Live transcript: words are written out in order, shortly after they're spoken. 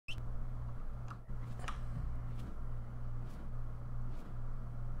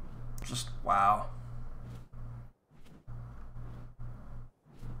Just wow.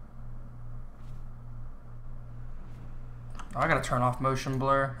 Oh, I gotta turn off motion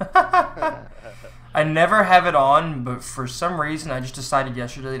blur. I never have it on, but for some reason I just decided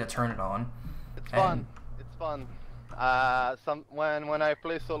yesterday to turn it on. It's fun. It's fun. When I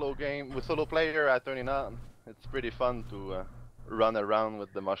play solo game with solo player, I turn it on. It's pretty fun to run around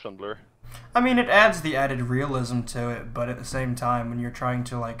with the motion blur. I mean, it adds the added realism to it, but at the same time, when you're trying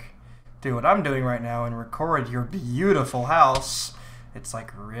to like do what I'm doing right now and record your beautiful house, it's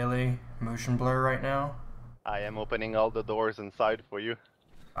like, really? Motion blur right now? I am opening all the doors inside for you.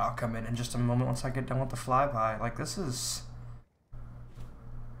 I'll come in just a moment once I get done with the flyby. Like, this is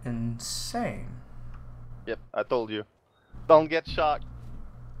insane. Yep, I told you. Don't get shocked.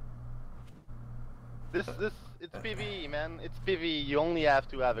 It's PvE, man. It's PvE. You only have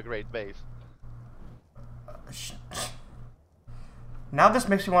to have a great base. Now this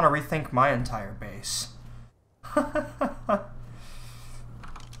makes me want to rethink my entire base.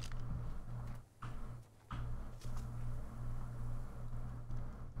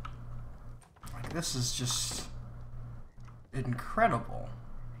 This is just incredible.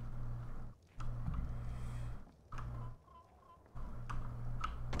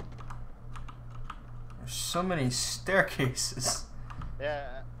 There's so many staircases.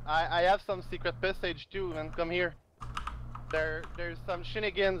 Yeah, I have some secret passage too, and come here. There's some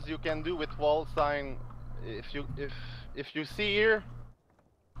shenanigans you can do with wall sign. If you see here,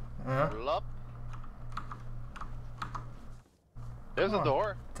 roll up. There's a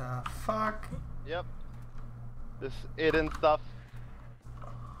door. What the fuck? Yep. This hidden stuff.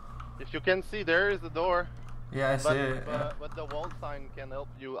 If you can see, there is a door. Yeah, I see it. But the wall sign can help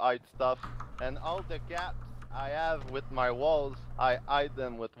you hide stuff. And all the gaps I have with my walls, I hide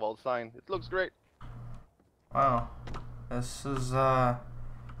them with wall sign. It looks great. Wow. This is,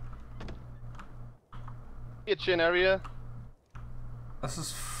 kitchen area. This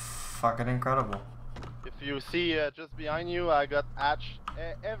is fucking incredible. If you see just behind you, I got hatch.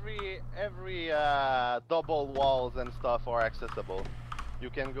 Every double walls and stuff are accessible. You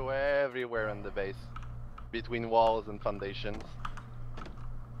can go everywhere in the base, between walls and foundations.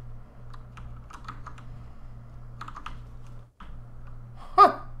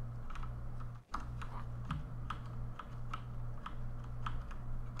 Huh.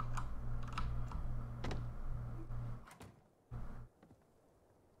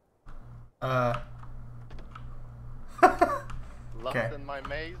 Lost in my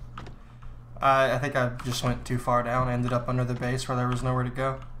maze. I think I just went too far down. I ended up under the base where there was nowhere to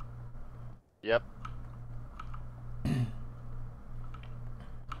go. Yep.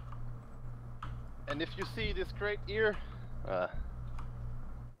 And if you see this crate here,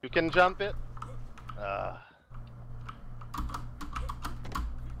 you can jump it.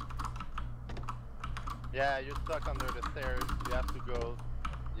 Yeah, you're stuck under the stairs. You have to go.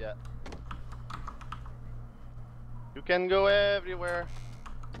 Yeah. You can go everywhere.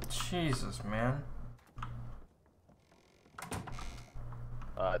 Jesus, man.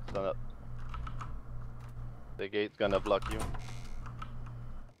 It's not. The gate's gonna block you.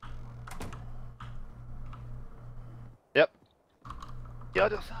 Yep. The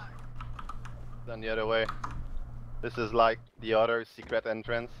other side. Then the other way. This is like the other secret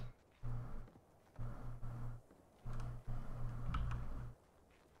entrance.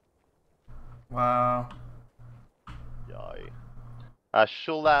 Wow. Yay. I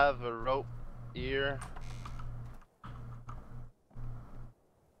should have a rope here.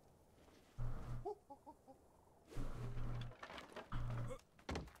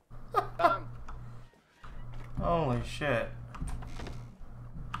 Holy shit.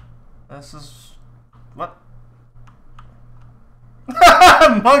 This is... what?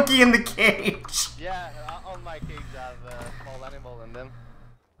 Monkey in the cage! Yeah, on my cage I have a small animal in them.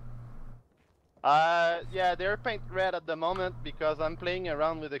 Yeah, they're painted red at the moment because I'm playing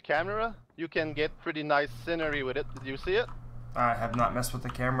around with the camera. You can get pretty nice scenery with it. Did you see it? I have not messed with the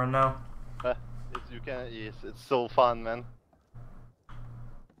camera, no. It's so fun, man.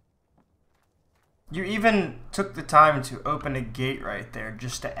 You even took the time to open a gate right there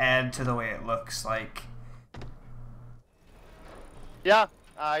just to add to the way it looks like. Yeah,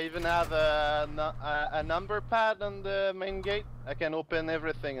 I even have a number pad on the main gate. I can open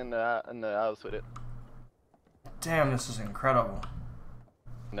everything in the house with it. Damn, this is incredible.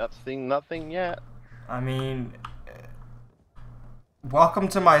 Not seeing nothing yet. I mean, welcome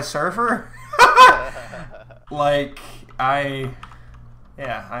to my server. Like,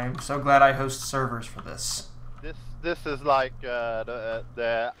 yeah, I'm so glad I host servers for this. This is like the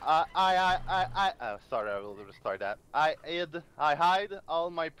sorry, I will restart that. I hide all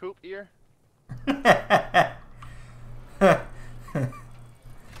my poop here. This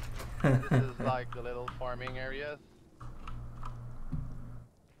is like the little farming areas.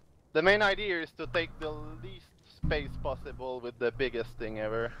 The main idea is to take the least space possible with the biggest thing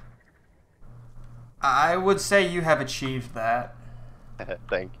ever. I would say you have achieved that.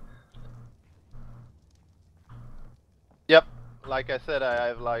 Thank. Yep, like I said, I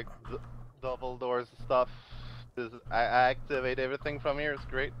have like double doors and stuff. I activate everything from here. It's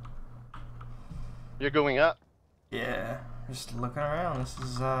great. You're going up. Yeah, just looking around. This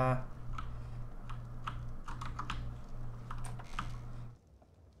is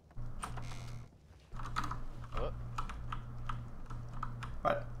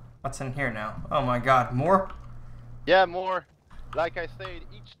What's in here now? Oh my god, more? Yeah, more. Like I said,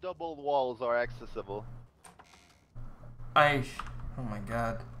 each double walls are accessible. Oh my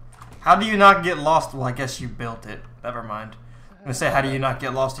god. How do you not get lost? Well, I guess you built it. Never mind. I'm gonna say, how do you not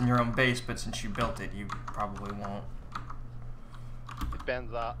get lost in your own base, but since you built it, you probably won't.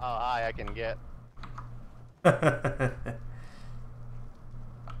 Depends on how high I can get.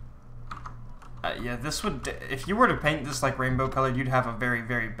 Yeah, this would... If you were to paint this like rainbow colored, you'd have a very,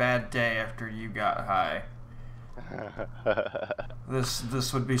 very bad day after you got high.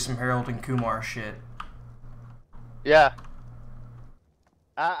 This would be some Harold and Kumar shit. Yeah.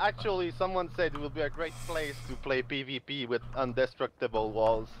 Actually, someone said it would be a great place to play PvP with indestructible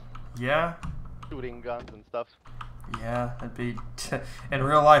walls. Yeah? Shooting guns and stuff. Yeah, it'd be... In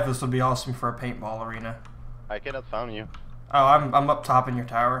real life, this would be awesome for a paintball arena. I cannot find you. Oh, I'm up top in your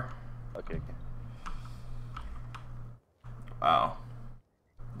tower. Okay, okay. Wow.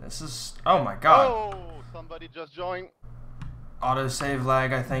 This is... Oh my god. Oh, somebody just joined. Autosave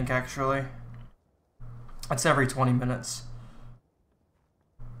lag, I think, actually. That's every 20 minutes.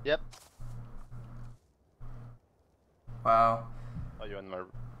 Yep. Wow. Are you in my...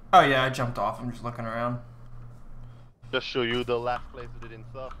 Oh yeah, I jumped off. I'm just looking around. Just show you the last place we didn't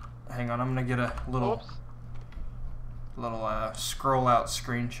stop. Hang on, I'm gonna get a little... Little scroll out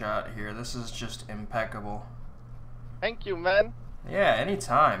screenshot here. This is just impeccable. Thank you, man. Yeah,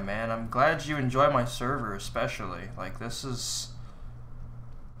 anytime, man. I'm glad you enjoy my server, especially. Like, this is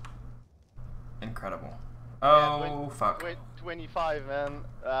incredible. Oh, yeah, fuck. Wait, 25, man.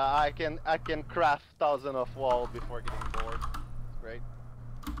 I can craft thousands of walls before getting bored. Great.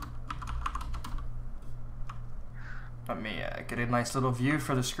 Let me get a nice little view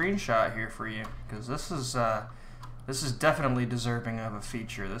for the screenshot here for you, because this is definitely deserving of a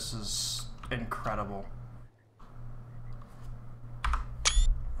feature. This is incredible.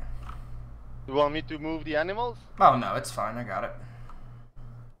 You want me to move the animals? Oh no, it's fine. I got it.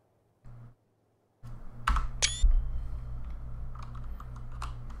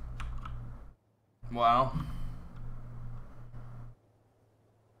 Wow.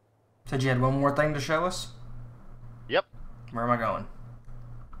 Said you had one more thing to show us? Yep. Where am I going?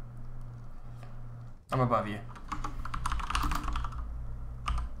 I'm above you.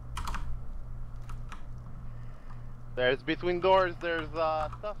 There's between doors, there's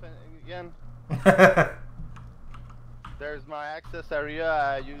stuff again. There's my access area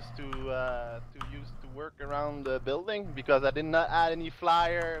I used to work around the building because I did not add any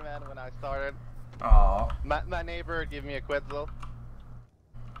flyer, man, when I started. Aww. My neighbor gave me a quetzal.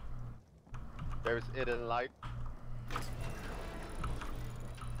 There's hidden light.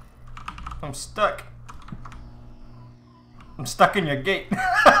 I'm stuck. I'm stuck in your gate.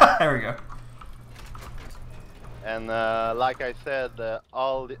 There we go. And like I said,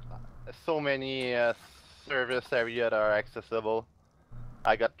 so many service areas that are accessible.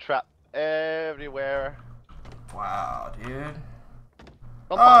 I got trapped everywhere. Wow, dude.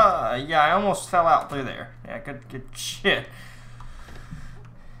 Yeah, I almost fell out through there. Yeah, good shit.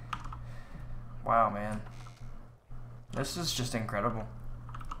 Wow, man. This is just incredible.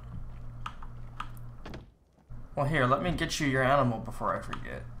 Well, here, let me get you your animal before I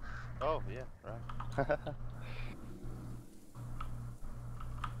forget. Oh, yeah, right.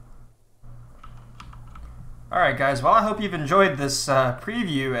 Alright guys, well I hope you've enjoyed this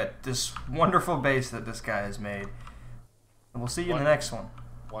preview at this wonderful base that this guy has made. And we'll see you in the next one.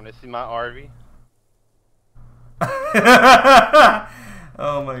 Wanna see my RV?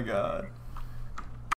 Oh my god.